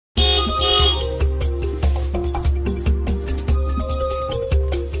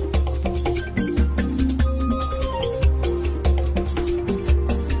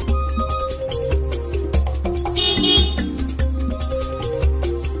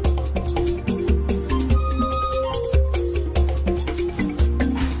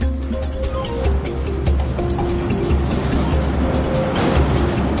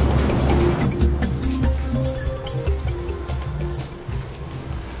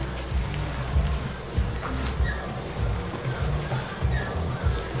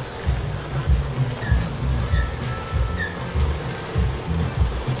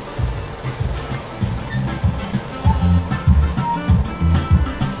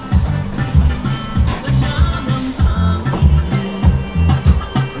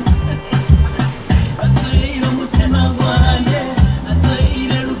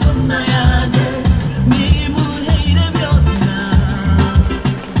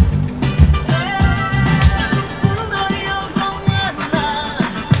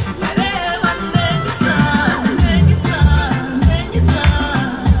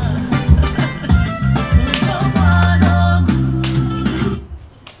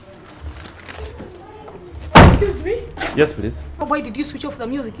Yes, please. Why did you switch off the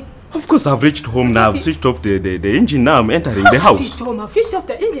music? Of course, I've reached home now. I've switched off the engine now. I'm entering the house. Switched home. I've switched off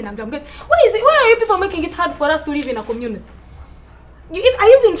the engine. I'm getting. Why is it? Why are you people making it hard for us to live in a community?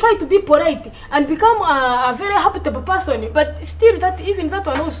 I even try to be polite and become a very habitable person, but still, even that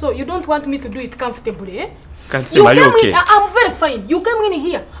one also, you don't want me to do it comfortably, eh? Kqansime, are you okay? I'm very fine. You came in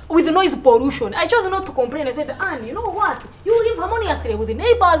here with noise pollution. I chose not to complain. I said, Anne, you know what? You live harmoniously with the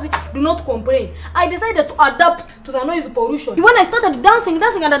neighbors. Do not complain. I decided to adapt to the noise pollution. When I started dancing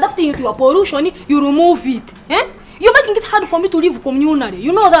and adapting to your pollution, you remove it. Eh? You're making it hard for me to live communally.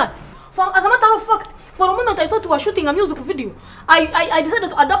 You know that. As a matter of fact, for a moment I thought you were shooting a music video. I decided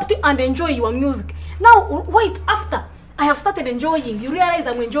to adapt it and enjoy your music. Now, wait, after I have started enjoying, you realize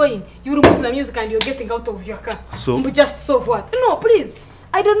I'm enjoying, you remove the music and you're getting out of your car. So? Just so what? No, please.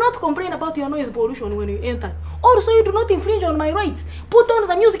 I do not complain about your noise pollution when you enter. Also, you do not infringe on my rights. Put on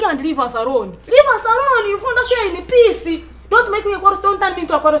the music and leave us alone. Leave us alone. You found us here in peace. Don't make me a chorus, don't turn me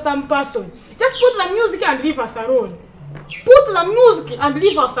into a quarrelsome person. Just put the music and leave us alone. Put the music and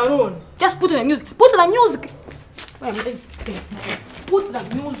leave us alone. Just put the music. Put the music. Put the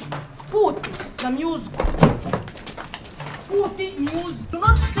music. Put the music. Put the music. Do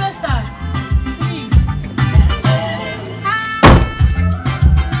not stress us. Please.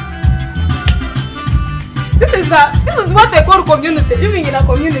 This is what they call community. Living in a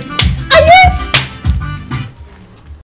community.